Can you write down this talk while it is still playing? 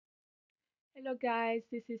Hello guys,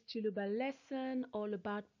 this is Tshiluba lesson all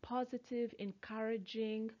about positive,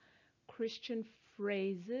 encouraging Christian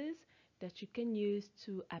phrases that you can use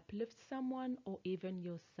to uplift someone or even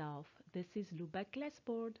yourself. This is Luba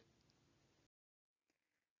Glassboard.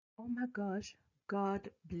 Oh my gosh,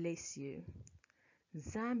 God bless you.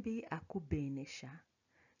 Zambi akubenisha.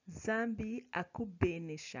 Zambi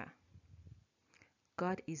akubenisha.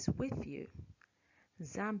 God is with you.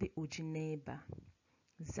 Zambi ujineba.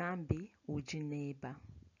 Zambi ujineba.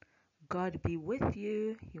 God be with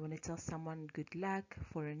you. You want to tell someone good luck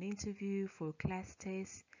for an interview, for a class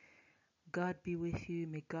test. God be with you.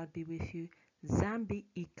 May God be with you. Zambi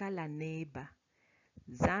ikala neba.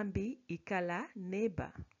 Zambi ikala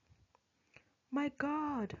neba. My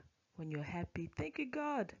God, when you're happy, thank you,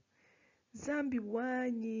 God. Zambi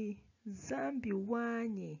wanyi, Zambi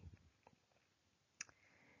wanyi.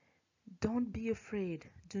 Don't be afraid.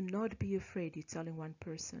 Do not be afraid. You're telling one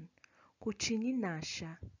person. Kuchini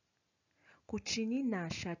nasha. Kuchini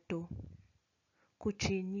nasha to.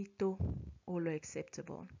 Kuchini to. All are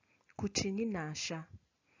acceptable. Kuchini nasha.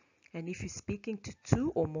 And if you're speaking to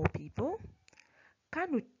two or more people,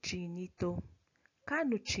 kanuchini to.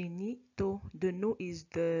 Kanuchini to. The no is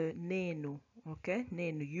the nenu. Okay?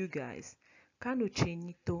 Nenu, you guys.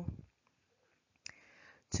 Kanuchini to.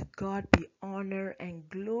 To God be honor and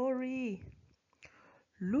glory.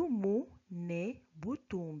 Lumu ne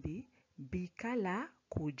butumbi bikala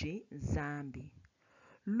kuji zambi.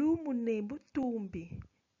 Lumu ne butumbi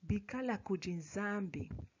bikala kuji zambi.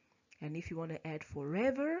 And if you want to add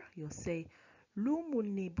forever, you'll say Lumu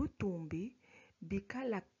ne butumbi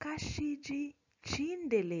bikala kashiji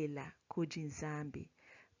chindelela kuji zambi.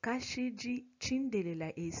 Kashiji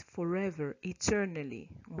chindelela is forever, eternally.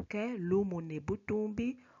 Okay? Lumu ne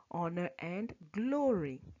butumbi, honor and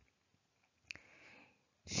glory.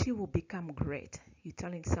 She will become great. You're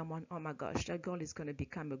telling someone, oh my gosh, that girl is going to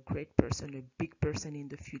become a great person, a big person in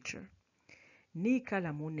the future. Ni kala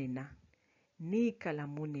munena. Ni kala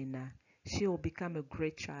munena. She will become a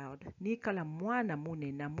great child. Ni kala mwana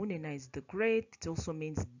munena. Munena is the great. It also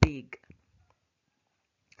means big.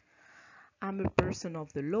 I'm a person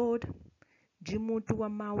of the Lord. Jimuntu wa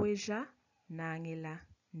maweja nangila.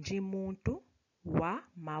 Jimuntu wa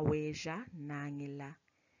maweja nangila.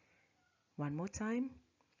 One more time.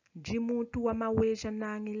 Jimuntu wa maweja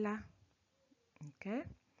nangila. Okay?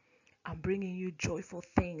 I'm bringing you joyful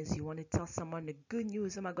things. You want to tell someone the good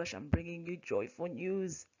news. Oh my gosh, I'm bringing you joyful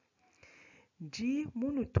news. Ji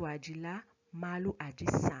munu tuajila malu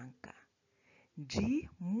ajisanka. Ji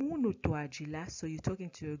munu tuajila. So you're talking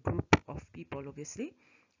to a group of people, obviously.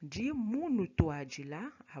 Ji munu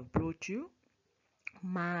tuajila. I've brought you.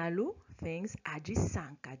 Malu, things.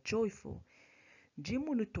 Ajisanka, joyful. Ji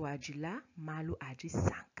munu tuajila malu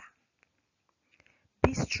ajisanka.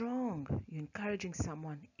 Be strong. You're encouraging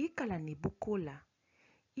someone. Ikala ni bukola.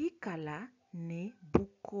 Ikala ni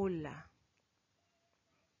bukola.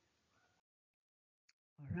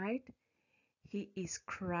 Alright? He is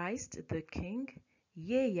Christ the King.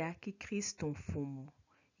 Yeya ki Kristo mfumu.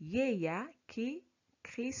 Yeya ki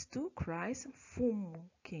Kristo Christ mfumu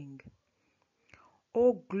King.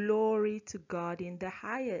 Oh, glory to God in the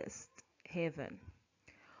highest heaven.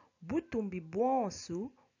 Butumbi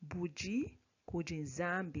bwonsu buji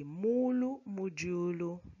kujinzambi mulu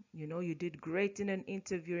mujulu. You know, you did great in an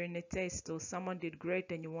interview, in a test, or someone did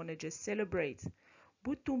great and you want to just celebrate.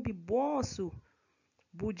 Butumbi bwonsu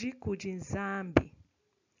buji kujinzambi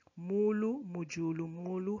mulu mujulu.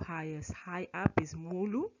 Mulu, highest. High up is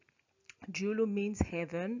mulu. Julu means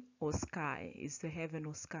heaven or sky. It's the heaven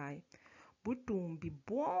or sky. Butumbi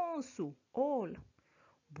bwonsu, all.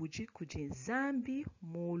 Buji kujinzambi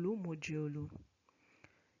mulu mujulu.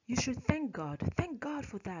 You should thank God. Thank God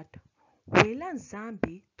for that. Wela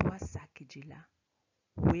nzambi twa sakijila.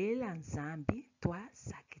 Wela nzambi twa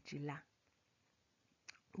sakijila.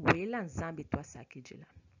 Wela nzambi twa sakijila.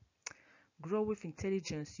 Grow with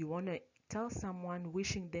intelligence. You want to tell someone,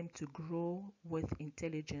 wishing them to grow with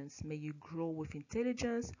intelligence. May you grow with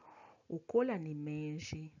intelligence. Ukola ni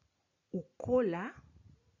menji. Ukola,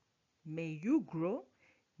 may you grow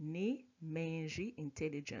ni menji,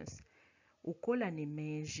 intelligence. Ukola ni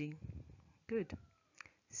menji. Good.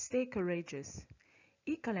 Stay courageous.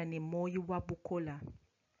 Ikala ni moyi wa bukola.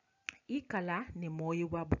 Ikala ni moyi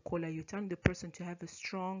wa bukola. You're telling the person to have a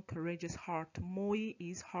strong, courageous heart. Moyi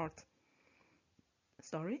is heart.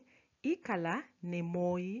 Sorry. Ikala ni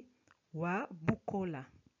moyi wa bukola.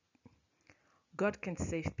 God can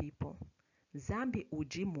save people. Zambi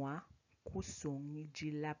ujimwa kusongi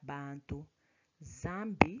jila bantu.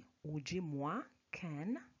 Zambi ujimwa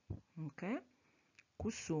can, okay,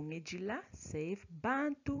 kusongi jila save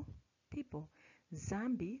bantu. people.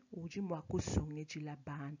 Zambi udi mwakusongeji la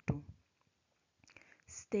Bantu.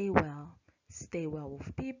 Stay well. Stay well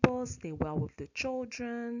with people, stay well with the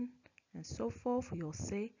children, and so forth. You'll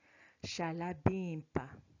say, Shalabimpa.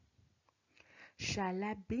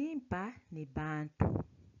 Shalabimpa ni Bantu.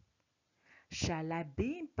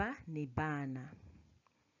 Shalabimpa ni Bana.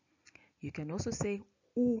 You can also say,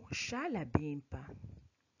 Ushalabimpa.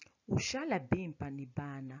 Ushalabimpa ni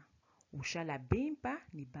Bana. Ushalabimpa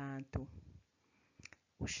ni Bantu.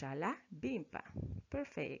 Ushalabimpa.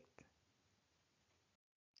 Perfect.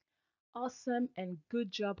 Awesome and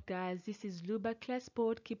good job, guys. This is Luba Class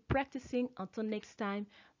Sport. Keep practicing. Until next time.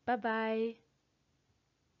 Bye bye.